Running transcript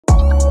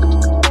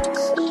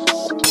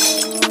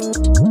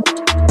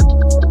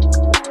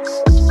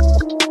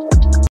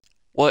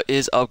What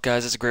is up,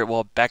 guys? It's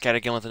TheGreatWall back at it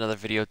again with another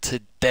video.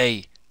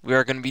 Today we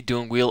are going to be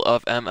doing Wheel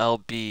of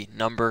MLB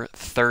number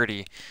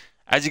 30.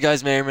 As you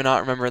guys may or may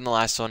not remember, in the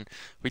last one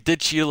we did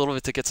cheat a little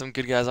bit to get some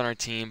good guys on our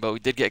team, but we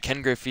did get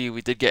Ken Griffey,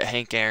 we did get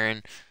Hank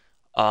Aaron.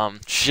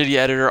 Shitty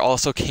editor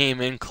also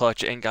came in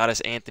clutch and got us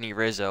Anthony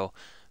Rizzo.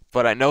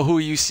 But I know who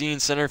you see in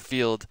center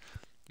field,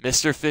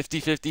 Mr.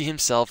 50-50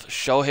 himself,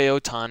 Shohei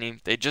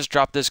Ohtani. They just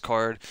dropped this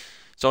card,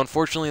 so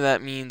unfortunately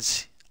that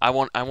means I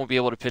won't be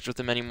able to pitch with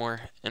him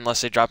anymore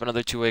unless they drop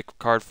another two-way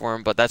card for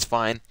him, but that's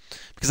fine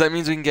because that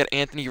means we can get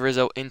Anthony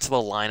Rizzo into the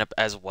lineup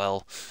as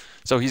well.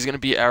 So he's going to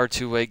be our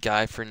two-way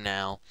guy for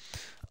now.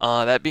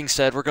 That being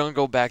said, we're going to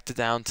go back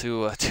down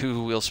to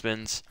 2 wheel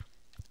spins.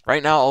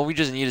 Right now, all we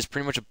just need is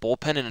pretty much a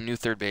bullpen and a new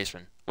third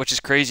baseman, which is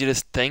crazy to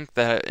think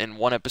that in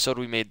one episode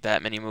we made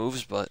that many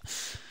moves, but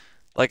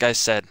like I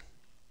said,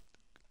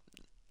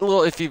 a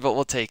little iffy, but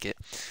we'll take it.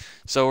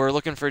 So we're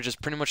looking for just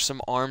pretty much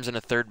some arms and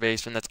a third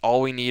baseman. That's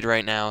all we need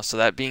right now. So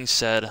that being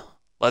said,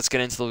 let's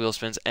get into the wheel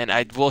spins. And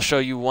I will show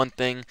you one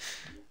thing,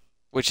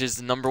 which is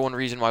the #1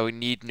 reason why we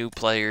need new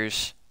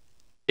players,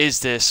 is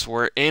this.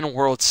 We're in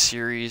World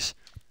Series.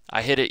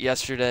 I hit it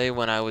yesterday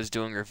when I was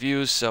doing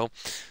reviews, so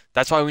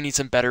that's why we need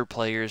some better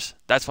players.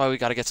 That's why we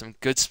got to get some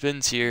good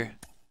spins here.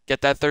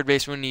 Get that third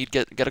baseman we need.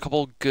 Get a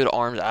couple good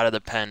arms out of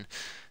the pen.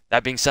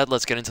 That being said,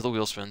 let's get into the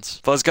wheel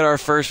spins. So let's get our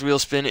first wheel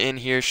spin in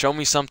here. Show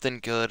me something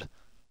good.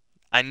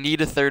 I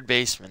need a third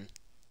baseman.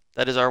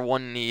 That is our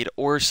one need,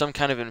 or some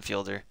kind of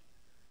infielder.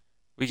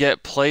 We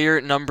get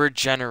player number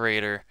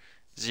generator,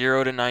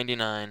 0 to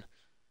 99.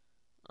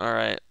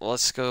 Alright, well,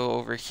 let's go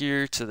over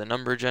here to the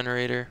number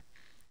generator.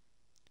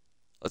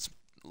 Let's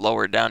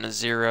lower it down to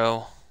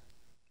 0.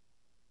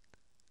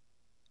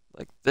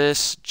 Like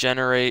this,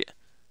 generate,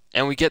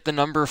 and we get the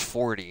number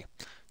 40.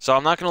 So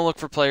I'm not going to look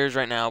for players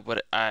right now,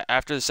 but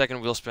after the second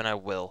wheel spin, I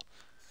will.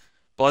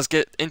 But let's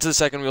get into the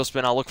second wheel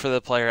spin. I'll look for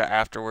the player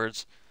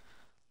afterwards.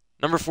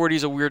 Number 40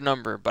 is a weird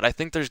number, but I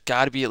think there's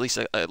got to be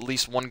at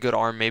least one good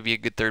arm, maybe a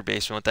good third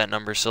baseman with that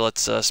number. So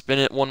let's spin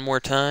it one more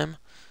time.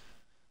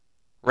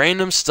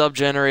 Random stub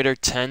generator,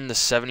 10 to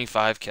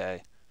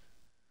 75K.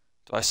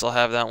 Do I still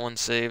have that one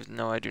saved?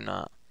 No, I do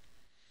not.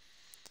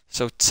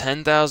 So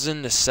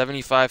 10,000 to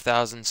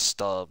 75,000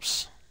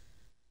 stubs.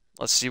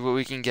 Let's see what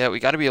we can get. We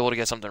got to be able to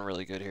get something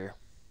really good here.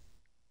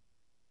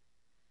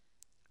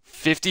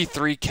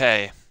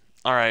 53K.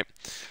 All right.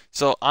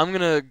 So I'm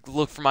going to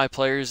look for my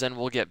players and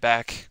we'll get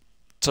back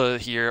to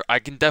here. I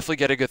can definitely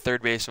get a good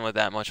third baseman with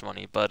that much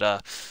money, but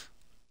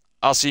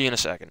I'll see you in a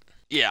second.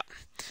 Yeah.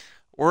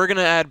 We're going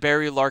to add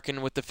Barry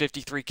Larkin with the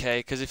 53K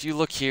because if you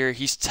look here,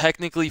 he's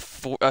technically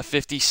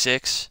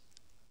 56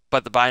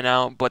 but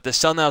the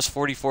sell now is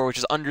 44, which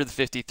is under the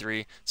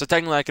 53. So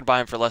technically I could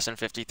buy him for less than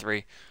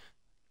 53.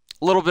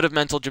 A little bit of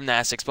mental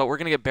gymnastics, but we're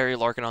going to get Barry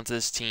Larkin onto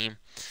this team.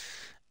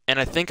 And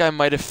I think I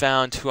might have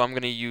found who I'm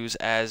going to use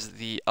as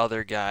the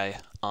other guy.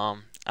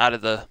 Out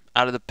of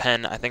the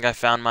pen, I think I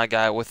found my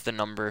guy with the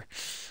number.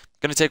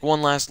 Going to take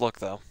one last look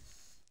though.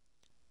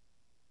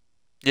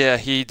 Yeah,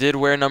 he did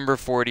wear number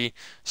 40.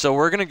 So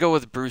we're going to go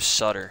with Bruce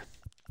Sutter.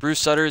 Bruce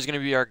Sutter is going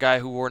to be our guy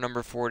who wore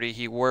number 40.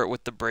 He wore it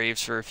with the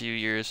Braves for a few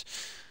years.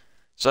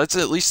 So that's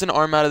at least an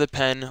arm out of the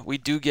pen. We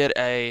do get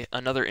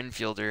another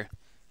infielder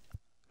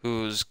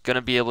who's going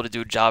to be able to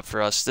do a job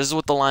for us. This is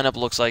what the lineup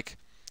looks like.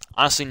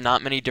 Honestly,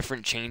 not many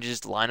different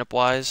changes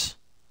lineup-wise.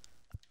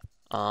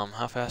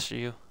 How fast are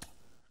you?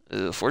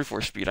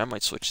 44 speed. I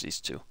might switch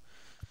these two.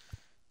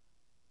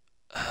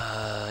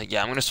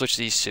 Yeah, I'm going to switch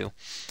these two.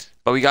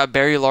 But we got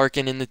Barry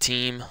Larkin in the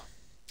team.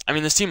 I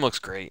mean, this team looks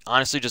great.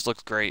 Honestly, just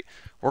looks great.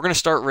 We're going to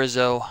start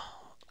Rizzo.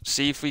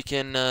 See if we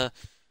can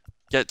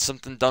get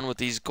something done with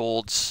these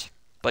golds.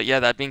 But yeah,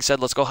 that being said,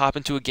 let's go hop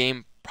into a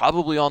game,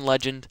 probably on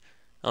Legend.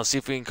 And let's see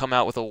if we can come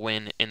out with a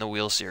win in the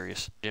Wheel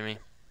Series. Jimmy.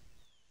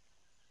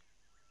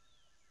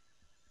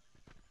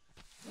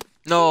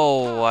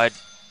 No,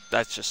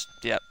 that's just,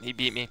 yeah, he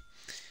beat me.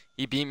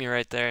 He beat me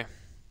right there.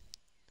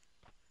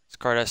 This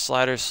card has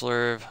slider,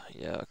 slurve.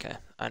 Yeah, okay.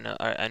 I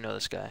know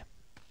this guy.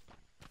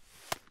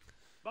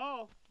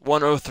 Ball.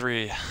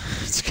 103.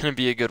 It's going to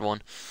be a good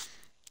one.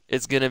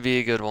 It's going to be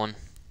a good one.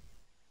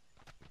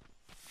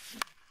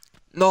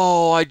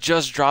 No, I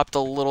just dropped a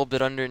little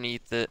bit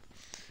underneath it.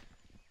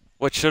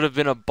 What should have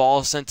been a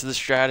ball sent to the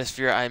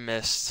stratosphere, I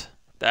missed.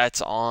 That's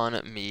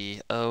on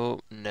me. Oh,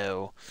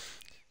 no.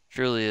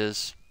 Surely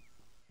is.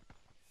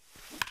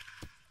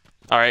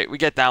 Alright, we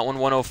get that one,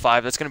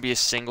 105. That's going to be a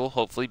single.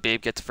 Hopefully,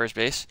 Babe gets to first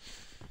base.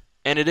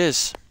 And it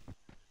is.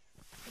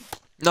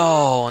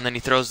 No, and then he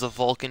throws the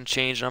Vulcan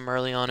change, and I'm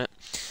early on it.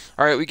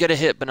 Alright, we get a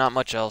hit, but not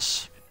much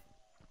else.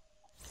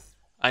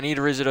 I need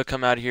Rizzo to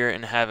come out here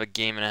and have a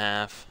game and a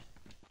half.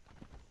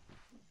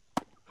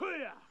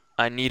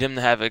 I need him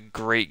to have a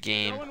great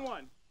game.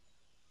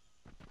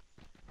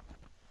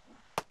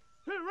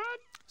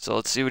 So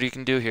let's see what he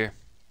can do here.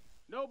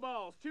 No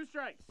balls, 2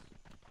 strikes.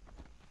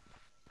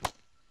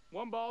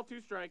 1 ball,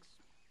 2 strikes.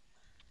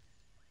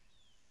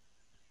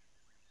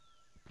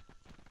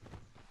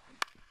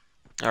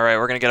 All right,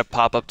 we're going to get a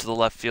pop-up to the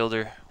left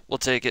fielder. We'll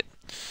take it.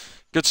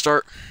 Good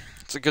start.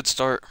 It's a good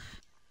start.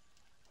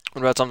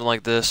 What about something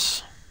like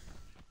this?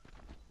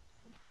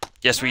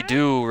 Yes, we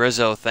do,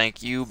 Rizzo.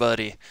 Thank you,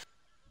 buddy.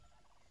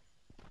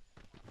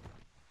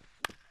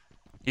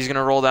 He's going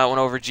to roll that one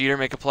over Jeter,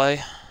 make a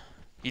play.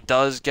 He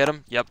does get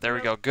him. Yep, there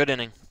we go. Good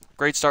inning.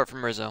 Great start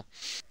from Rizzo.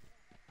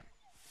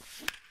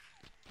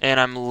 And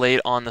I'm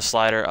late on the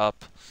slider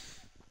up.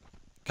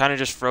 Kind of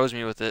just froze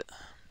me with it.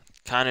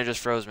 Kind of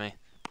just froze me.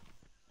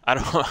 I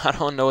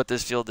don't know what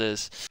this field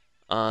is.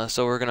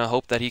 So we're going to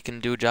hope that he can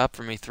do a job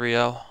for me.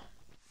 3-0.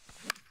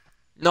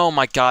 No,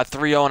 my God.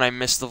 3-0 and I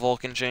missed the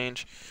Vulcan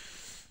change.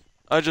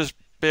 I just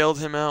bailed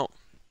him out.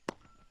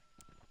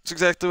 That's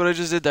exactly what I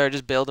just did there. I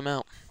just bailed him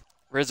out.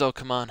 Rizzo,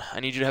 come on. I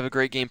need you to have a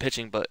great game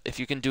pitching, but if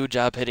you can do a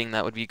job hitting,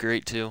 that would be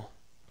great too.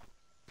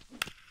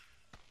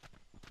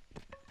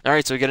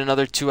 Alright, so we get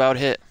another 2-out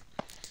hit.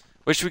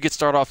 Wish we could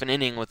start off an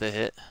inning with a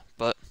hit,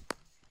 but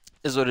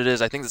is what it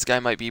is. I think this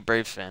guy might be a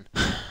Braves fan.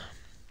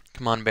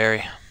 Come on,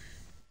 Barry.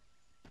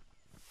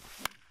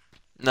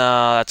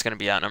 No, that's going to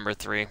be out number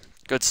 3.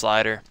 Good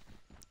slider.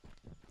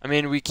 I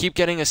mean, we keep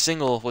getting a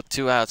single with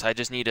 2 outs. I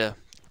just need to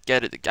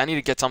get it. I need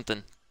to get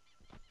something.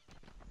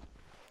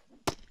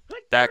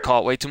 That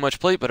caught way too much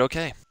plate, but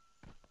okay.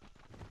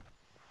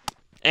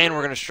 And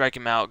we're going to strike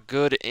him out.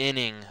 Good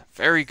inning.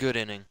 Very good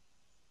inning.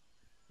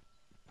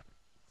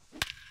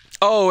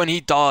 Oh, and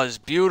he does.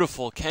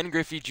 Beautiful. Ken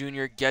Griffey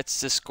Jr.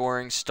 gets the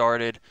scoring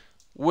started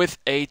with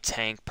a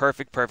tank.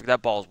 Perfect, perfect.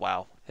 That ball's,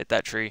 wow. Hit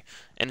that tree.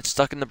 And it's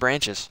stuck in the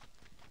branches.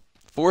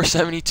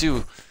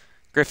 472.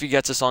 Griffey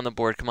gets us on the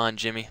board. Come on,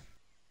 Jimmy.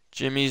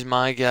 Jimmy's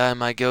my guy,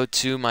 my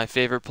go-to, my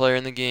favorite player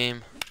in the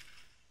game.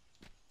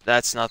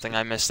 That's nothing.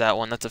 I missed that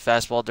one. That's a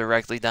fastball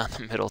directly down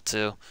the middle,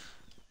 too.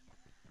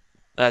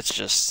 That's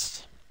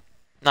just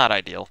not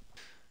ideal.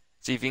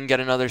 See if you can get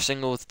another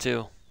single with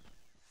 2.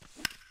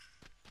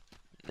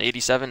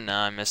 87?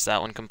 Nah, I missed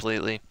that one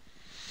completely.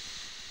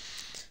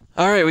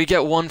 Alright, we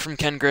get 1 from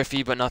Ken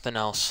Griffey, but nothing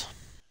else.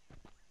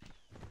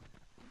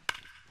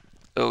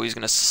 Oh, he's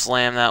going to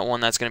slam that one.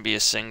 That's going to be a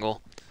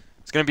single.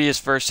 It's going to be his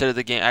first hit of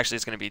the game. Actually,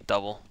 it's going to be a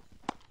double.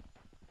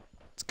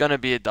 It's going to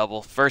be a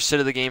double. First hit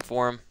of the game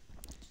for him.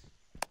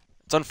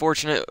 It's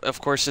unfortunate. Of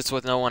course, it's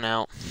with no one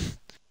out.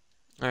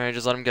 Alright,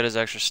 just let him get his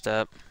extra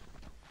step.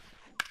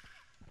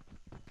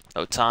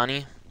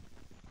 Ohtani.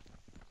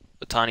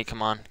 Ohtani,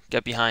 come on.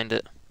 Get behind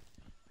it.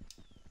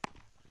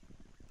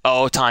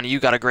 Oh, Ohtani, you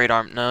got a great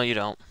arm. No, you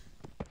don't.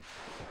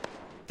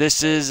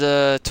 This is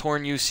a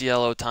torn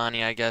UCL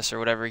Ohtani, I guess, or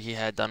whatever he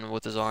had done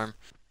with his arm.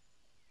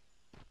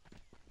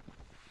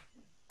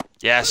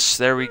 Yes,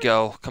 there we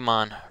go. Come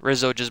on.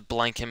 Rizzo, just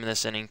blank him in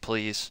this inning,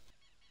 please.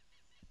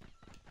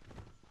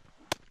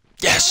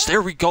 Yes,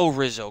 there we go,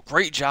 Rizzo.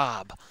 Great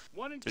job.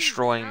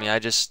 Destroying me.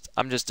 I'm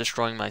just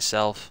destroying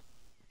myself.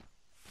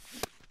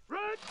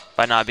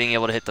 By not being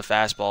able to hit the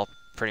fastball,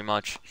 pretty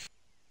much.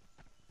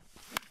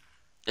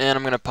 And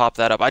I'm going to pop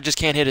that up. I just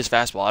can't hit his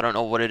fastball. I don't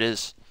know what it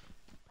is.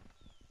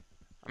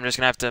 I'm just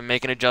going to have to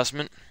make an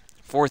adjustment.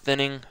 4th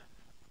inning.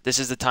 This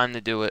is the time to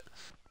do it.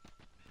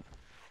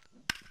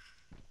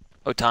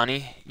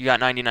 Ohtani, you got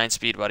 99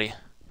 speed, buddy.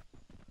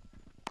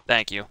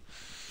 Thank you.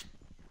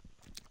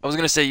 I was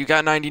going to say, you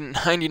got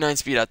 99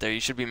 speed out there.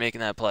 You should be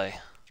making that play.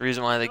 The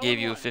reason why they gave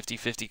you a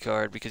 50-50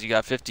 card, because you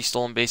got 50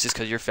 stolen bases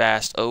because you're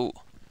fast. Oh,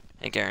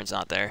 and Aaron's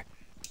not there.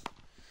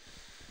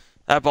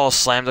 That ball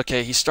slammed.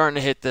 Okay, he's starting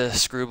to hit the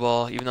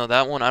screwball, even though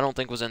that one I don't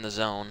think was in the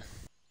zone.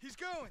 He's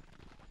going.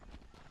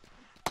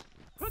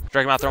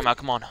 Drag him out, throw him out.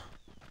 Come on.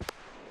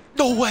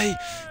 No way!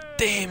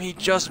 Damn, he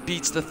just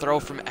beats the throw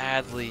from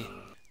Adley.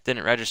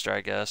 Didn't register,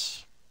 I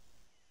guess.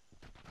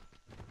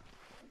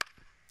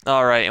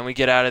 Alright, and we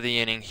get out of the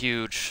inning.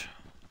 Huge.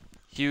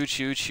 Huge,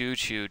 huge,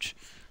 huge, huge.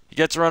 He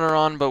gets a runner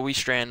on, but we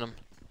strand him.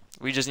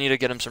 We just need to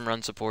get him some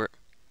run support.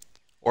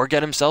 Or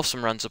get himself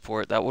some run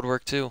support. That would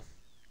work too.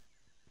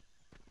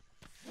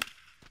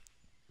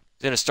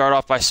 He's going to start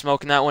off by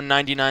smoking that one.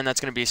 99, that's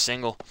going to be a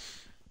single.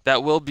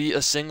 That will be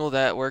a single.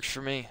 That works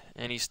for me.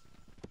 And he's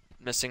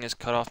missing his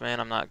cutoff man.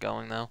 I'm not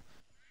going, though.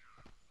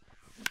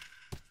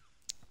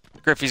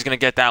 Griffey's going to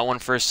get that one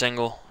for a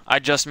single. I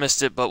just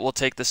missed it, but we'll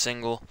take the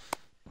single.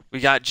 We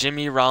got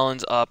Jimmy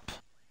Rollins up.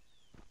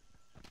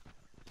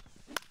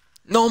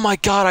 No, my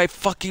God, I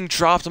fucking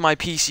dropped my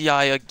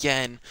PCI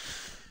again.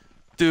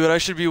 Dude, I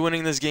should be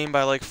winning this game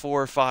by like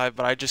 4 or 5,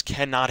 but I just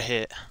cannot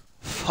hit.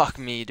 Fuck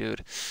me,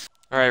 dude.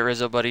 Alright,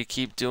 Rizzo, buddy,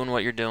 keep doing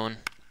what you're doing.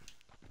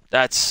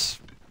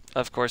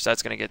 Of course,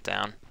 that's going to get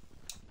down.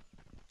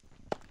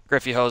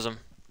 Griffey hose him.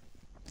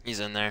 He's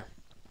in there.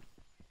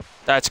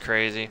 That's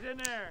crazy.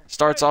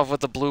 Starts off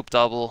with a bloop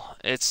double.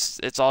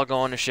 It's all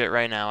going to shit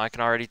right now. I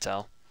can already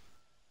tell.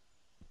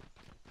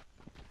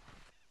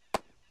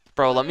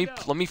 Bro, let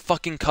me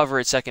fucking cover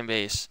at second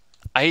base.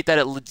 I hate that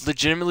it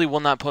legitimately will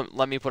not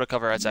let me put a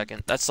cover at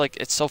second. That's like,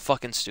 it's so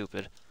fucking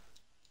stupid.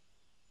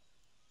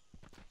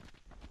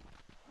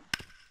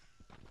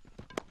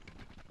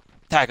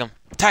 Tag him.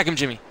 Tag him,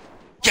 Jimmy.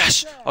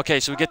 Yes! Okay,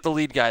 so we get the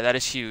lead guy. That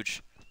is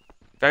huge.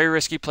 Very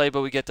risky play,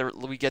 but we get the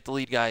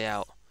lead guy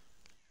out.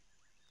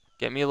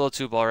 Get me a little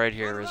 2-ball right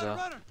here, Rizzo.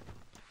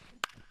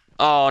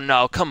 Oh,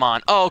 no, come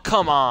on. Oh,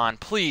 come on.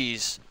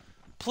 Please.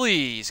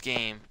 Please,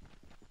 game.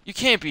 You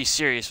can't be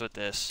serious with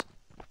this.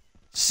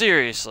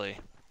 Seriously.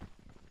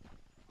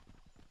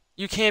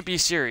 You can't be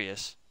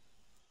serious.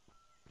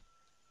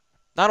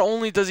 Not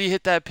only does he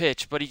hit that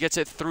pitch, but he gets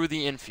it through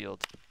the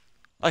infield.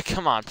 Like,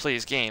 come on,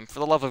 please, game. For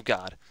the love of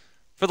God.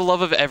 For the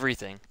love of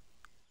everything.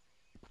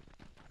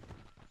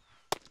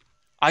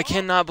 I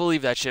cannot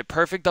believe that shit.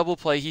 Perfect double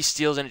play. He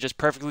steals and it just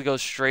perfectly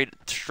goes straight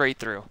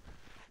through.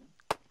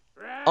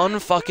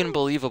 Unfucking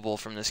believable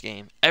from this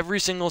game. Every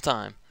single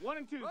time. 1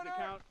 and 2's the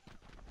count.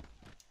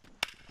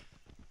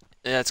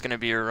 Yeah, it's gonna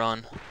be a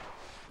run.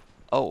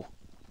 Oh.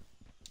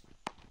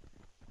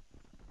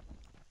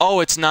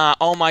 Oh, it's not.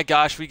 Oh my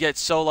gosh, we get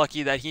so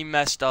lucky that he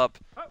messed up.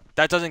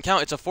 That doesn't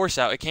count. It's a force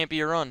out. It can't be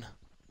a run.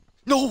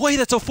 No way,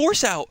 that's a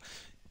force out.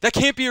 That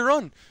can't be a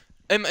run.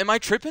 Am I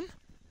tripping?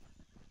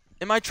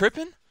 Am I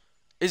tripping?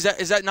 Is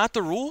that not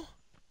the rule?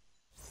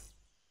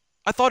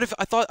 I thought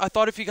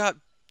if he got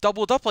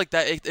doubled up like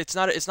that, it's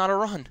not a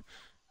run.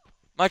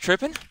 Am I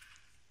tripping?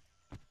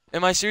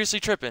 Am I seriously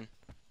tripping?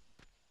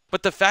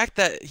 But the fact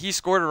that he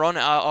scored a run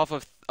off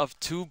of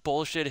 2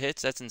 bullshit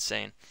hits, that's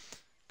insane.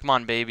 Come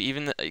on, baby.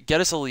 Get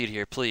us a lead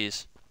here,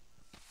 please.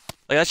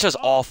 Like, that's just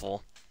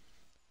awful.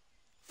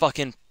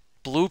 Fucking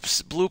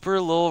blooper,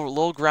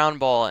 little ground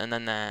ball, and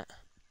then that.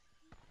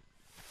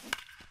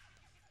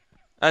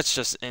 That's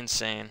just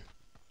insane.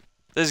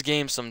 This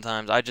game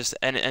sometimes,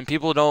 and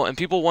people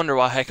wonder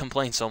why I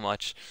complain so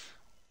much.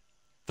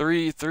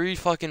 Three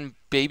fucking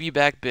baby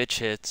back bitch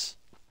hits.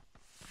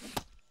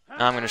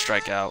 Now I'm gonna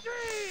strike out.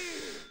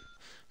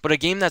 But a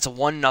game that's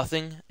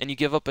 1-0 and you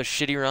give up a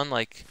shitty run,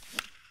 like,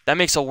 that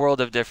makes a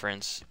world of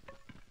difference.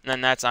 And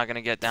then that's not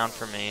gonna get down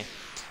for me.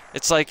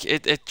 It's like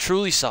it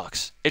truly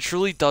sucks. It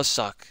truly does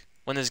suck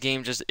when this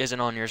game just isn't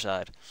on your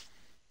side.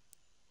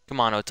 Come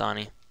on,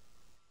 Ohtani.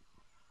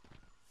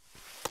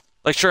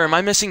 Like, sure, am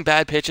I missing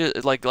bad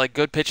pitches, like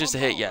good pitches to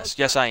hit? Yes.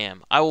 Yes, I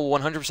am. I will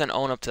 100%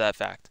 own up to that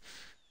fact.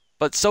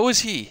 But so is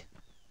he.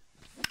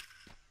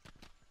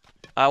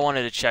 I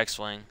wanted a check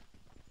swing.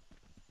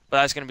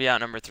 But that's going to be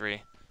out number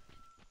 3.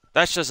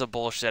 That's just a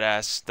bullshit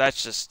ass.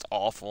 That's just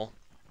awful.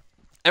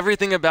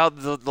 Everything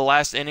about the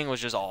last inning was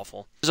just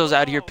awful. Rizzo's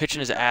out here pitching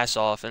his ass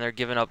off, and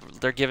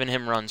they're giving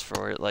him runs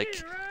for it.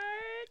 Like,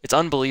 it's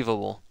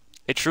unbelievable.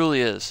 It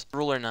truly is.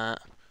 Rule or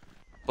not.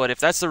 But if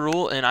that's the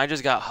rule and I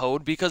just got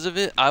hoed because of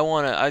it,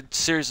 I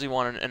seriously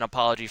want an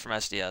apology from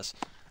SDS.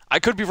 I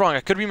could be wrong.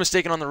 I could be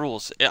mistaken on the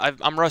rules.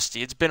 I'm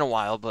rusty. It's been a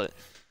while, but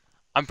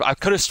I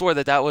could have swore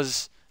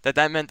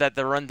that meant that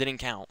the run didn't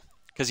count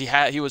because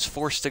he was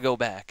forced to go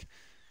back.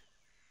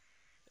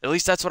 At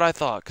least that's what I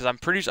thought,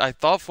 because I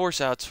thought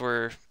force outs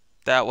were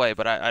that way,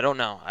 but I don't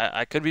know.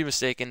 I could be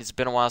mistaken. It's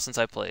been a while since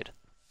I played.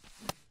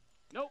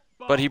 Nope.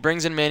 But he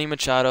brings in Manny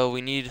Machado.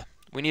 We need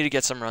to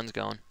get some runs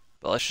going.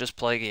 But let's just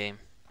play a game.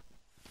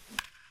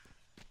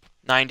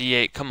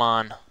 98, come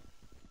on.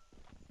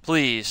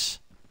 Please.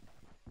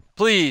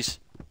 Please.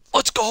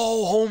 Let's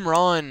go, home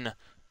run.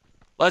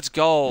 Let's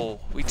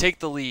go. We take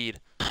the lead.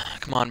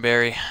 Come on,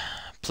 Barry.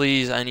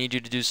 Please, I need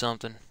you to do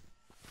something.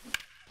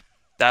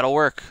 That'll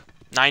work.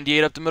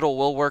 98 up the middle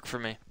will work for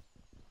me.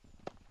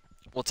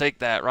 We'll take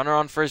that. Runner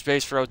on first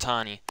base for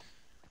Ohtani.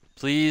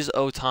 Please,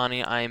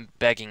 Ohtani, I am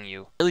begging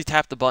you. Really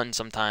tap the button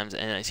sometimes,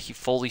 and he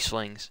fully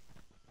swings.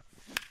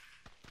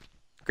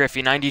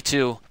 Griffey,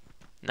 92.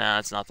 Nah,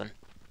 that's nothing.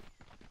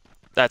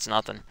 That's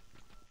nothing.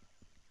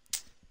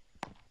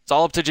 It's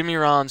all up to Jimmy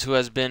Rollins, who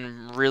has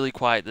been really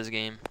quiet this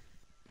game.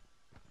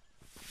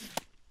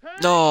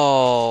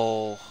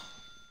 No.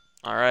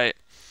 Alright.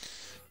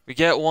 We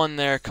get one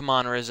there. Come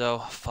on, Rizzo.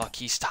 Fuck,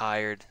 he's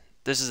tired.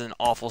 This is an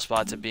awful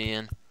spot to be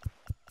in.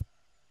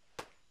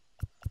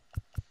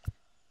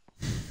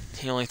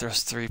 He only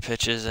throws 3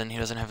 pitches, and he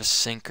doesn't have a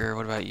sinker.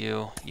 What about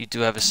you? You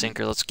do have a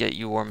sinker. Let's get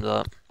you warmed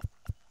up.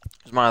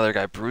 Who's my other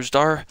guy?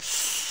 Bruzdar?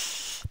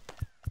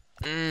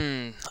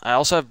 I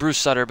also have Bruce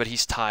Sutter, but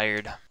he's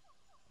tired.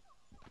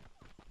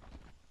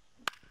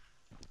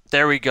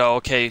 There we go.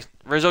 Okay,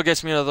 Rizzo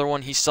gets me another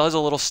one. He still has a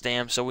little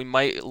stamp, so we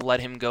might let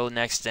him go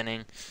next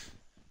inning.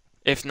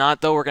 If not,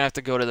 though, we're going to have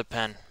to go to the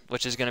pen,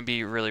 which is going to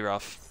be really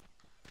rough.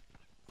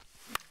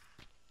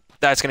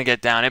 That's going to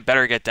get down. It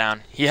better get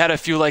down. He had a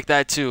few like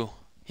that, too.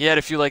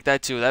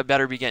 That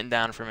better be getting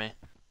down for me.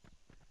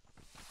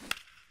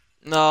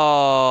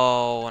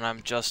 No, and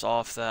I'm just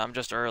off that. I'm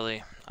just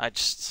early.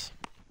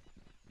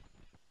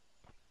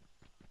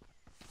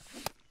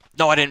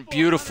 No, I didn't.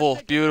 Beautiful,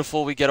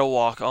 beautiful. We get a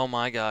walk. Oh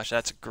my gosh,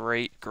 that's a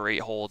great, great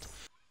hold.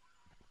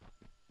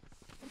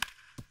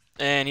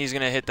 And he's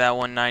gonna hit that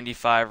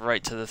 195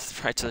 right to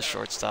the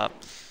shortstop.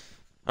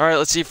 All right,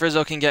 let's see if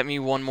Rizzo can get me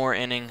one more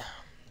inning.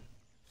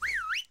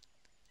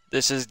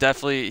 He's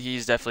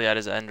definitely at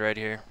his end right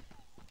here.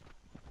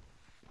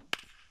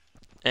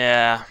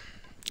 Yeah,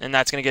 and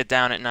that's gonna get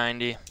down at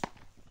 90.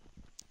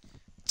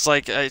 It's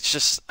like it's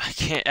just I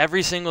can't.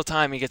 Every single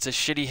time he gets a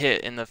shitty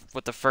hit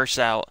with the first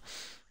out.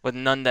 With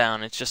none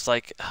down, it's just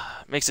like,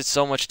 makes it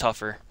so much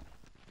tougher.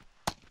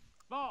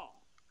 Ball.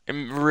 It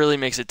really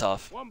makes it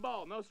tough. 1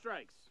 ball, no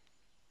strikes.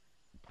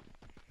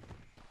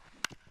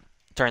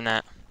 Turn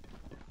that.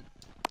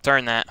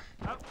 Turn that.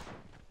 Out.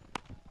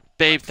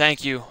 Babe,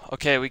 thank you.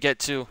 Okay, we get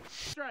 2.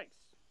 Strikes.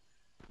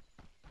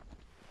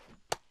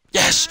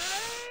 Yes!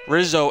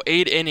 Rizzo,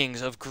 8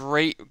 innings of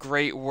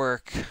great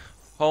work.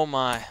 Oh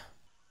my.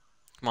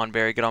 Come on,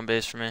 Barry, get on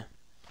base for me.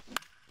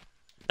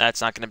 That's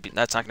not gonna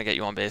get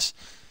you on base.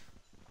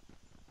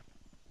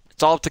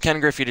 It's all up to Ken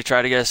Griffey to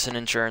try to get us an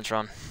insurance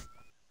run.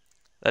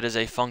 That is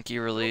a funky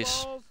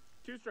release. 4 balls,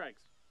 2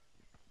 strikes.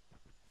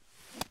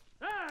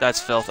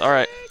 That's filth.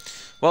 Alright.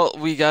 Well,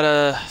 we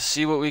gotta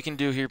see what we can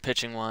do here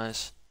pitching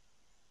wise.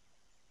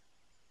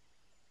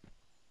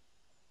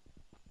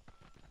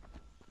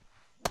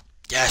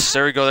 Yes,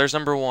 there we go. There's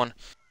number 1.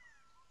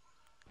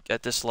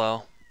 Get this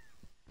low.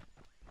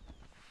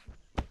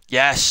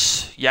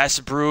 Yes. Yes,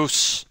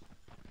 Bruce.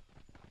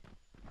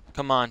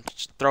 Come on.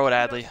 Just throw it,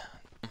 Adley.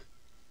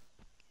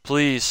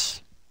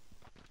 Please.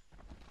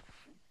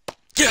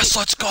 Yes,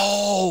 let's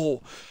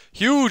go.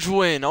 Huge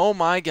win. Oh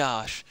my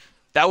gosh.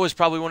 That was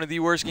probably one of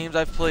the worst games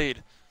I've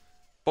played.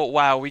 But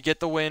wow, we get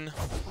the win.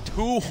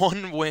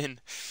 2-1 win.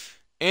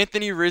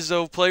 Anthony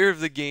Rizzo, player of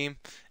the game.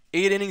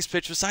 8 innings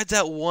pitched. Besides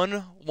that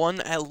one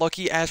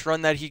lucky ass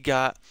run that he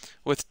got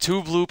with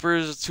 2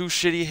 bloopers, 2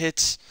 shitty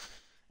hits,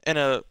 and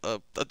a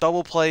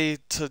double play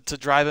to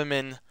drive him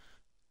in,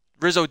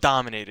 Rizzo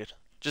dominated.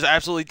 Just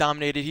absolutely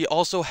dominated. He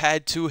also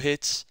had 2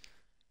 hits.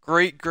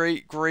 Great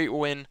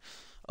win.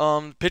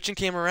 Pitching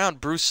came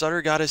around. Bruce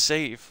Sutter got a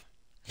save.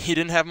 He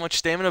didn't have much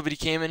stamina, but he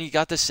came in. He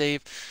got the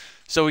save.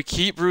 So we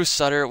keep Bruce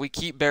Sutter. We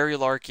keep Barry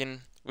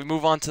Larkin. We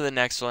move on to the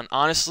next one.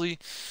 Honestly,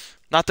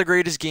 not the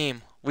greatest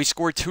game. We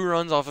scored 2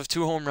 runs off of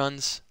 2 home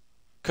runs.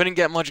 Couldn't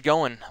get much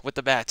going with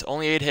the bats.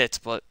 Only 8 hits,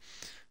 but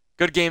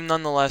good game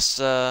nonetheless.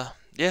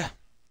 Yeah.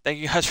 Thank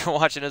you guys for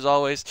watching as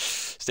always.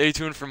 Stay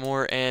tuned for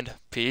more, and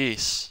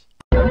peace.